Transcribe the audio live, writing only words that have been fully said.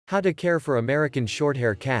How to care for American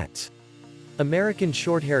Shorthair cats. American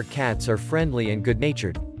Shorthair cats are friendly and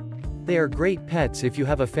good-natured. They are great pets if you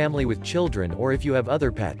have a family with children or if you have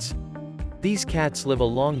other pets. These cats live a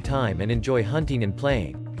long time and enjoy hunting and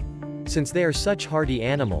playing. Since they are such hardy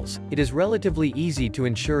animals, it is relatively easy to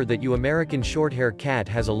ensure that your American Shorthair cat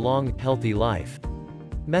has a long, healthy life.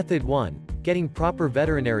 Method 1. Getting proper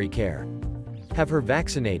veterinary care. Have her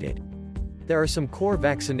vaccinated. There are some core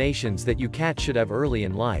vaccinations that your cat should have early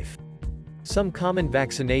in life. Some common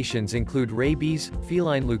vaccinations include rabies,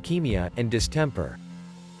 feline leukemia, and distemper.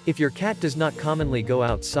 If your cat does not commonly go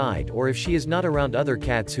outside or if she is not around other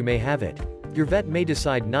cats who may have it, your vet may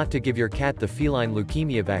decide not to give your cat the feline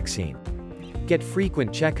leukemia vaccine. Get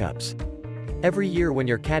frequent checkups. Every year when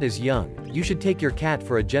your cat is young, you should take your cat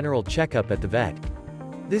for a general checkup at the vet.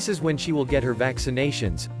 This is when she will get her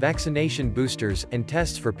vaccinations, vaccination boosters, and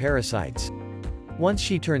tests for parasites. Once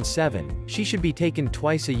she turns 7, she should be taken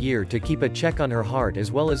twice a year to keep a check on her heart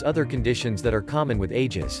as well as other conditions that are common with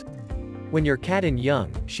ages. When your cat is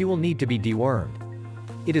young, she will need to be dewormed.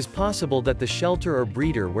 It is possible that the shelter or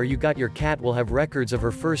breeder where you got your cat will have records of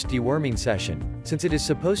her first deworming session, since it is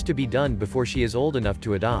supposed to be done before she is old enough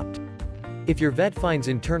to adopt. If your vet finds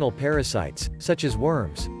internal parasites, such as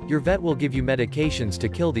worms, your vet will give you medications to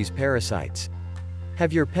kill these parasites.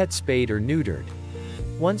 Have your pet spayed or neutered.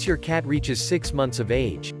 Once your cat reaches 6 months of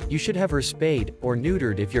age, you should have her spayed, or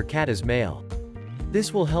neutered if your cat is male.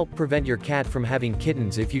 This will help prevent your cat from having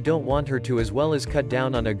kittens if you don't want her to, as well as cut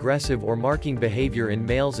down on aggressive or marking behavior in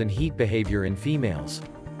males and heat behavior in females.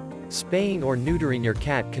 Spaying or neutering your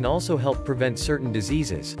cat can also help prevent certain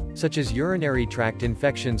diseases, such as urinary tract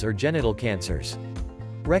infections or genital cancers.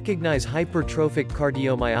 Recognize hypertrophic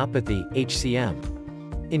cardiomyopathy,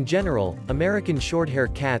 HCM. In general, American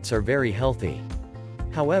Shorthair cats are very healthy.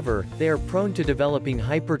 However, they are prone to developing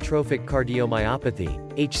hypertrophic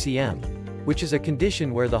cardiomyopathy, HCM, which is a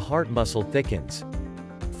condition where the heart muscle thickens.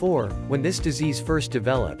 When this disease first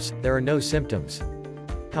develops, there are no symptoms.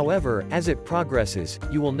 However, as it progresses,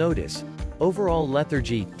 you will notice overall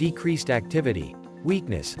lethargy, decreased activity,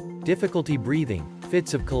 weakness, difficulty breathing,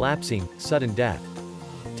 fits of collapsing, sudden death.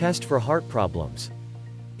 Test for heart problems.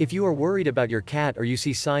 If you are worried about your cat or you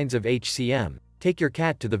see signs of HCM, take your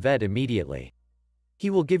cat to the vet immediately. He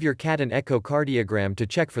will give your cat an echocardiogram to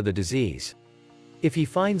check for the disease. If he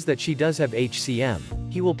finds that she does have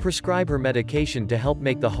HCM, he will prescribe her medication to help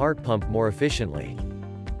make the heart pump more efficiently.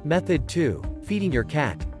 Method 2. Feeding your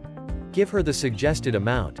cat. Give her the suggested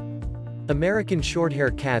amount. American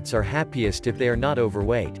Shorthair cats are happiest if they are not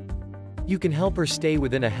overweight. You can help her stay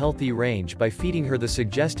within a healthy range by feeding her the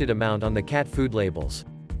suggested amount on the cat food labels.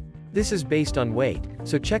 This is based on weight,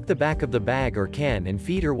 so check the back of the bag or can and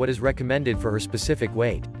feed her what is recommended for her specific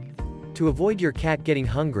weight. To avoid your cat getting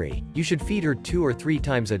hungry, you should feed her 2 or 3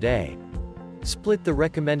 times a day. Split the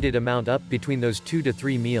recommended amount up between those 2 to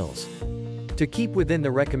 3 meals. To keep within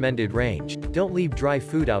the recommended range, don't leave dry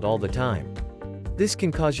food out all the time. This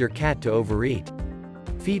can cause your cat to overeat.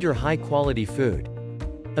 Feed her high-quality food.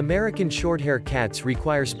 American Shorthair cats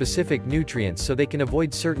require specific nutrients so they can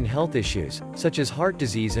avoid certain health issues, such as heart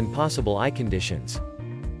disease and possible eye conditions.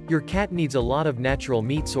 Your cat needs a lot of natural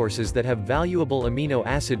meat sources that have valuable amino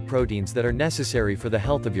acid proteins that are necessary for the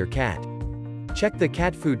health of your cat. Check the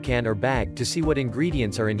cat food can or bag to see what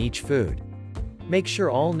ingredients are in each food. Make sure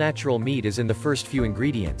all natural meat is in the first few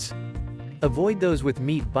ingredients. Avoid those with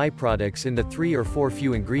meat byproducts in the 3 or 4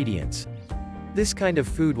 few ingredients. This kind of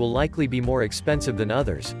food will likely be more expensive than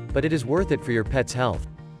others, but it is worth it for your pet's health.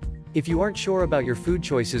 If you aren't sure about your food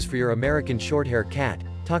choices for your American Shorthair cat,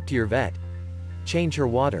 talk to your vet. Change her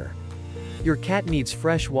water. Your cat needs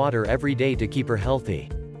fresh water every day to keep her healthy.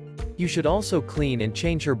 You should also clean and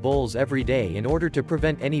change her bowls every day in order to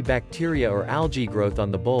prevent any bacteria or algae growth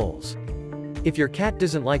on the bowls. If your cat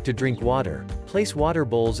doesn't like to drink water, place water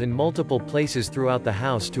bowls in multiple places throughout the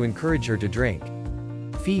house to encourage her to drink.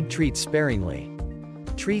 Feed treats sparingly.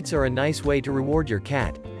 Treats are a nice way to reward your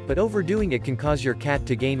cat, but overdoing it can cause your cat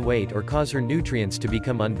to gain weight or cause her nutrients to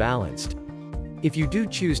become unbalanced. If you do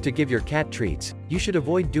choose to give your cat treats, you should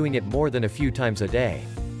avoid doing it more than a few times a day.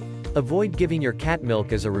 Avoid giving your cat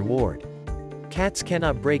milk as a reward. Cats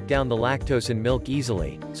cannot break down the lactose in milk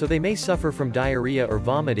easily, so they may suffer from diarrhea or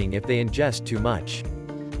vomiting if they ingest too much.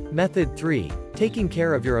 Method 3. Taking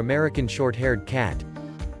care of your American Shorthaired cat.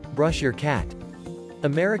 Brush your cat.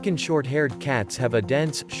 American Shorthaired cats have a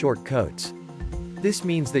dense, short coats. This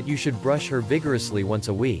means that you should brush her vigorously once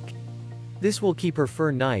a week. This will keep her fur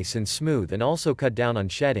nice and smooth and also cut down on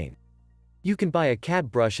shedding. You can buy a cat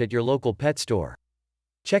brush at your local pet store.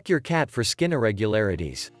 Check your cat for skin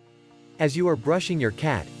irregularities. As you are brushing your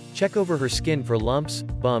cat, Check over her skin for lumps,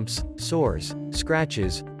 bumps, sores,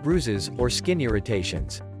 scratches, bruises, or skin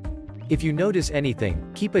irritations. If you notice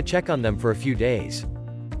anything, keep a check on them for a few days.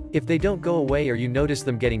 If they don't go away or you notice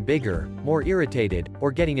them getting bigger, more irritated,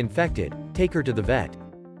 or getting infected, take her to the vet.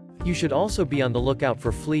 You should also be on the lookout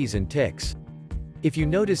for fleas and ticks. If you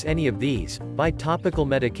notice any of these, buy topical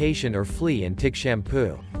medication or flea and tick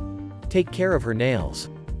shampoo. Take care of her nails.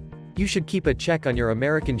 You should keep a check on your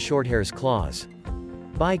American Shorthair's claws.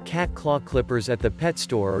 Buy cat claw clippers at the pet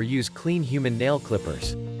store or use clean human nail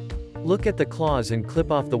clippers. Look at the claws and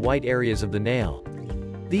clip off the white areas of the nail.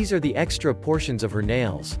 These are the extra portions of her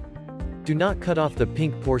nails. Do not cut off the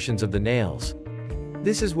pink portions of the nails.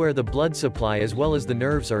 This is where the blood supply as well as the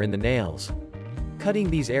nerves are in the nails. Cutting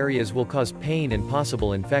these areas will cause pain and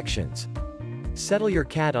possible infections. Settle your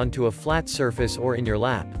cat onto a flat surface or in your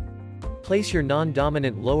lap. Place your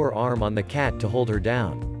non-dominant lower arm on the cat to hold her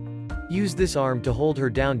down. Use this arm to hold her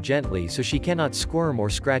down gently so she cannot squirm or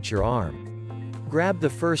scratch your arm. Grab the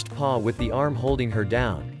first paw with the arm holding her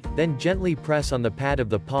down, then gently press on the pad of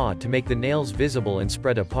the paw to make the nails visible and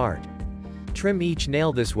spread apart. Trim each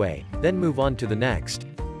nail this way, then move on to the next.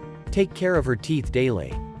 Take care of her teeth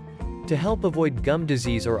daily. To help avoid gum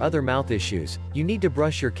disease or other mouth issues, you need to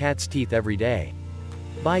brush your cat's teeth every day.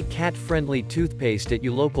 Buy cat-friendly toothpaste at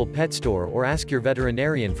your local pet store or ask your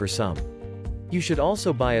veterinarian for some. You should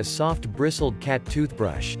also buy a soft bristled cat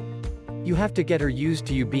toothbrush. You have to get her used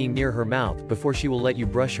to you being near her mouth before she will let you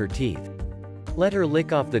brush her teeth. Let her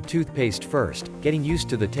lick off the toothpaste first, getting used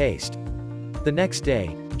to the taste. The next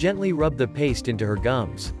day, gently rub the paste into her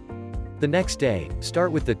gums. The next day,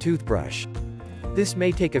 start with the toothbrush. This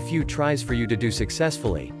may take a few tries for you to do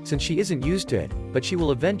successfully, since she isn't used to it, but she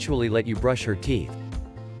will eventually let you brush her teeth.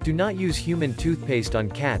 Do not use human toothpaste on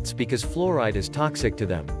cats because fluoride is toxic to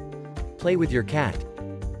them. Play with your cat.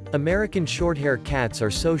 American Shorthair cats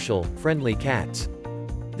are social, friendly cats.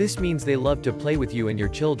 This means they love to play with you and your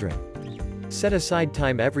children. Set aside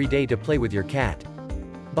time every day to play with your cat.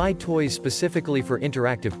 Buy toys specifically for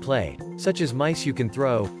interactive play, such as mice you can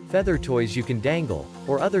throw, feather toys you can dangle,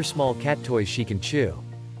 or other small cat toys she can chew.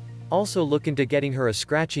 Also look into getting her a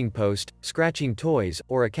scratching post, scratching toys,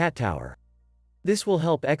 or a cat tower. This will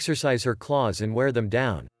help exercise her claws and wear them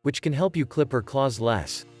down, which can help you clip her claws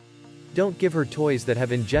less. Don't give her toys that have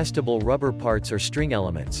ingestible rubber parts or string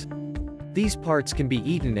elements. These parts can be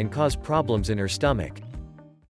eaten and cause problems in her stomach.